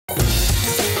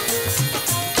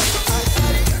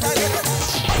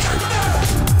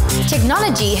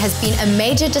Technology has been a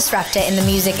major disruptor in the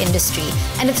music industry,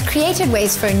 and it's created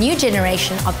ways for a new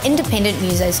generation of independent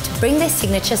musos to bring their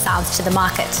signature sounds to the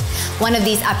market. One of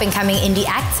these up-and-coming indie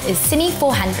acts is Cine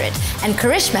 400, and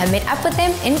Carishma met up with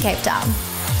them in Cape Town.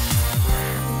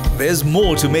 There's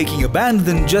more to making a band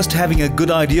than just having a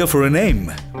good idea for a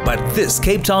name. But this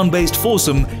Cape Town-based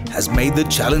foursome has made the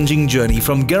challenging journey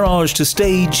from garage to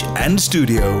stage and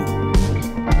studio.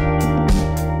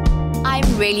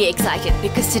 I'm really excited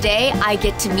because today I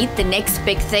get to meet the next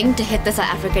big thing to hit the South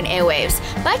African airwaves.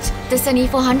 But the Cine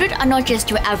 400 are not just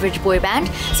your average boy band,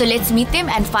 so let's meet them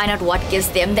and find out what gives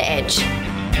them the edge.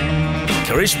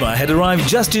 Carishma had arrived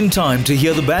just in time to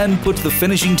hear the band put the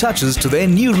finishing touches to their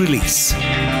new release.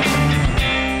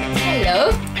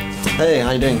 Hello. Hey,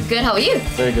 how you doing? Good, how are you?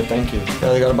 Very good, thank you.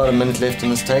 Yeah, we got about a minute left in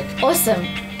this take. Awesome.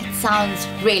 It sounds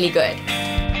really good.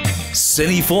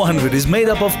 Cine 400 is made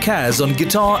up of Kaz on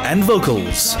guitar and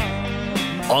vocals,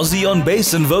 Ozzy on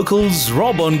bass and vocals,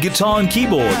 Rob on guitar and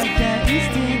keyboard,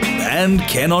 and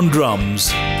Ken on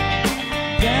drums.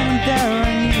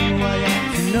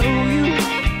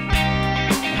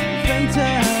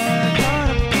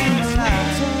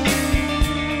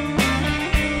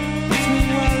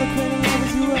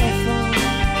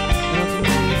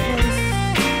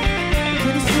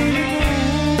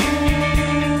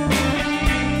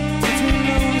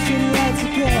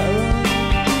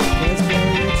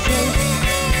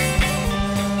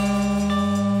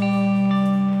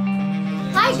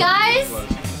 Hi guys!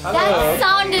 That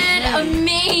sounded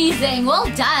amazing. Well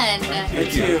done.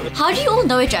 Thank you. How do you all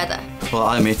know each other? Well,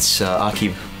 I met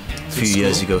Akib a few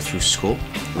years ago through school.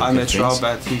 I met Rob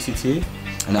at UCT.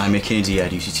 And I met Kennedy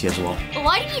at UCT as well.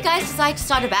 Why did you guys decide to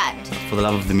start a band? For the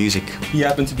love of the music. He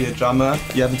happened to be a drummer,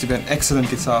 he happened to be an excellent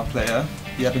guitar player,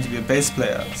 he happened to be a bass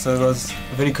player, so it was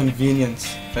a very convenient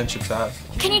friendship to have.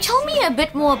 Can you tell me a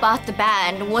bit more about the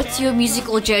band? What's your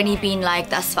musical journey been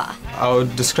like thus far? I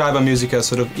would describe our music as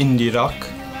sort of indie rock,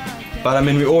 but I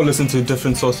mean we all listen to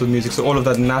different sorts of music, so all of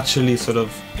that naturally sort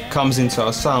of comes into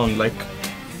our sound. Like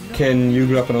Ken, you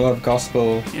grew up in a lot of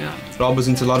gospel. Yeah. Rob was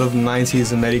into a lot of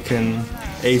 90s American,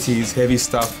 80s heavy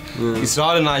stuff.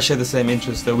 Israel and I share the same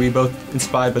interest, that we're both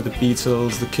inspired by the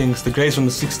Beatles, the Kinks, the Greys from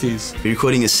the 60s. We're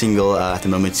recording a single at the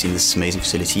moment in this amazing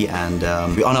facility, and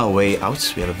we're on our way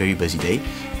out. We have a very busy day.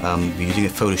 We're doing a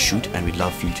photo shoot, and we'd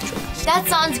love for you to join us. That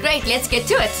sounds great. Let's get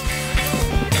to it.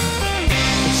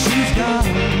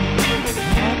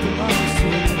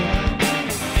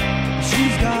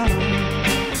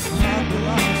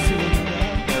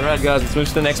 Alright guys, let's move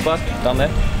to the next spot, down there.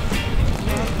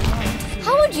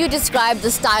 How would you describe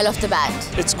the style of the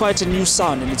band? It's quite a new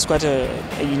sound, and it's quite a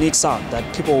unique sound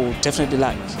that people definitely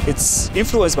like. It's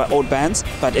influenced by old bands,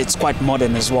 but it's quite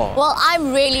modern as well. Well,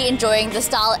 I'm really enjoying the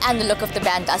style and the look of the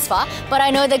band thus far, but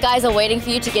I know the guys are waiting for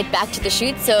you to get back to the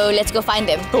shoot, so let's go find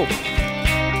them. Cool.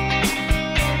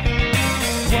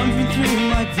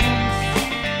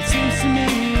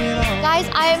 Guys,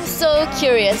 I am so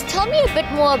curious. Tell me a bit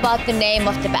more about the name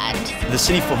of the band. The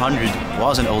Cine 400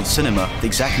 was an old cinema, the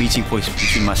exact meeting point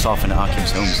between myself and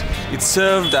Akib's homes. It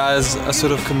served as a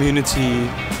sort of community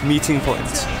meeting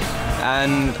point,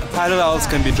 and parallels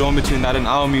can be drawn between that and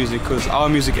our music, because our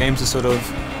music aims to sort of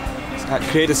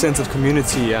create a sense of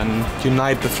community and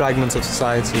unite the fragments of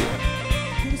society.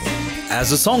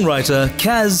 As a songwriter,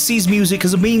 Kaz sees music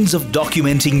as a means of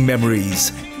documenting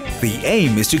memories. The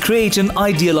aim is to create an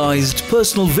idealized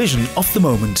personal vision of the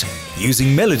moment,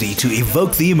 using melody to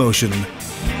evoke the emotion.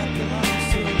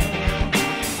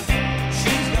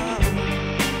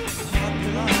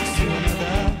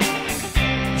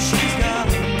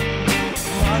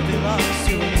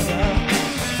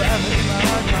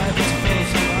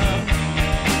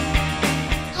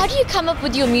 How do you come up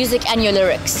with your music and your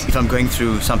lyrics? If I'm going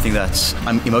through something that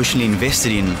I'm emotionally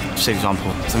invested in, say for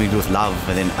example, something to do with love,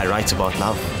 and then I write about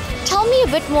love. Tell me a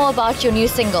bit more about your new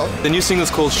single. The new single is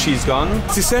called She's Gone.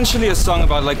 It's essentially a song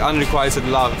about like unrequited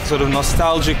love, sort of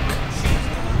nostalgic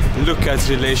look at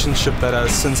a relationship that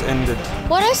has since ended.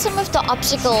 What are some of the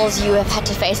obstacles you have had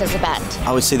to face as a band?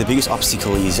 I would say the biggest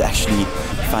obstacle is actually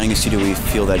finding a studio where you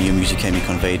feel that your music can be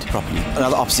conveyed properly.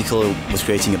 Another obstacle with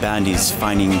creating a band is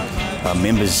finding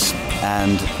members,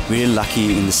 and we're really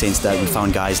lucky in the sense that we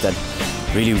found guys that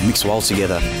really mix well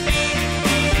together.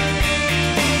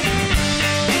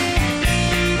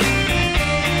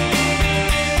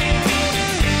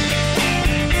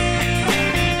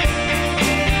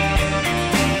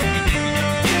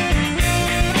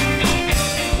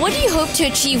 What do you hope to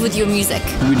achieve with your music?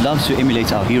 We'd love to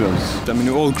emulate our heroes. I mean,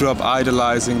 we all grew up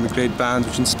idolizing the great bands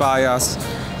which inspire us,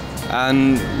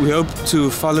 and we hope to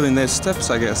follow in their steps,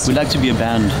 I guess. We'd like to be a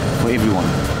band for everyone.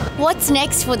 What's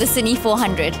next for the Cine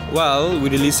 400? Well, we're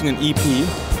releasing an EP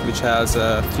which has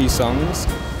 3 songs.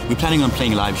 We're planning on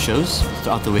playing live shows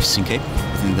throughout the Western Cape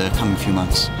in the coming few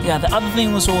months. Yeah, the other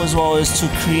thing also as well is to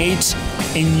create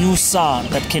a new sound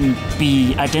that can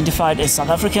be identified as South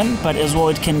African, but as well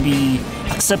it can be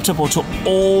acceptable to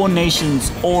all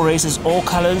nations, all races, all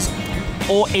colors,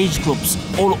 all age groups,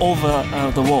 all over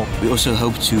the world. We also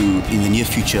hope to, in the near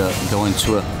future, go on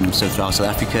tour, so throughout South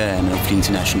Africa and hopefully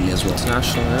internationally as well.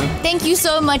 International, yeah. Thank you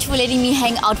so much for letting me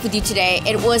hang out with you today.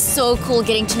 It was so cool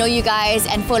getting to know you guys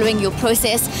and following your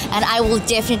process, and I will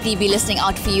definitely be listening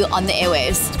out for you on the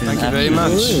airwaves. Thank you very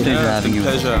much. Pleasure Yeah, having you.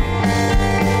 Pleasure.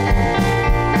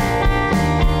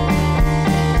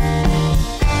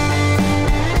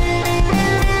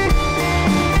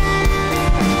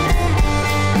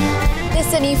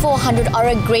 Cine 400 are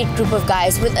a great group of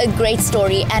guys with a great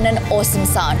story and an awesome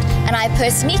sound, and I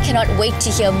personally cannot wait to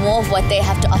hear more of what they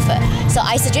have to offer. So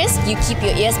I suggest you keep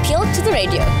your ears peeled to the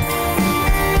radio.